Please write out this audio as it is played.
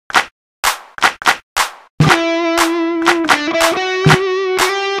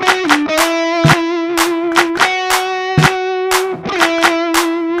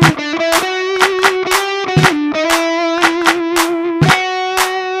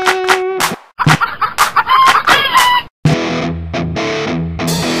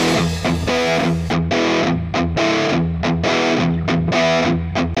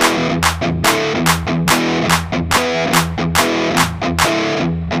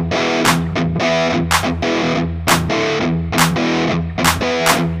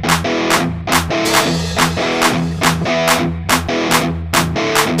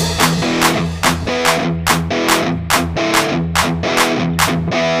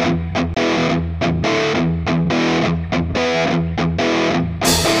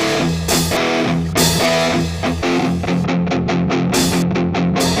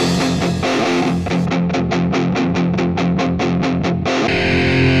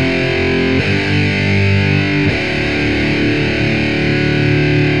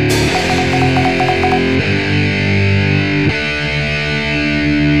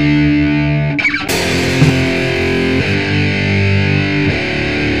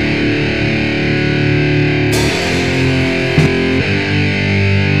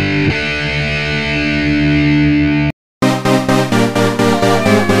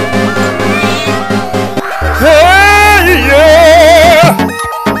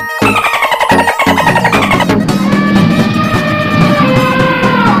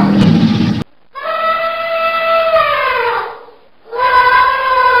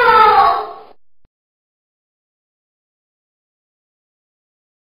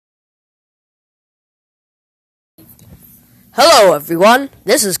Hello, everyone.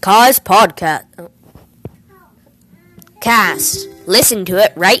 This is Kai's podcast. Cast. Listen to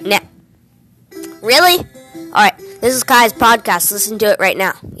it right now. Really? Alright, this is Kai's podcast. Listen to it right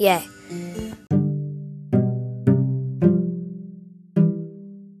now. Yay.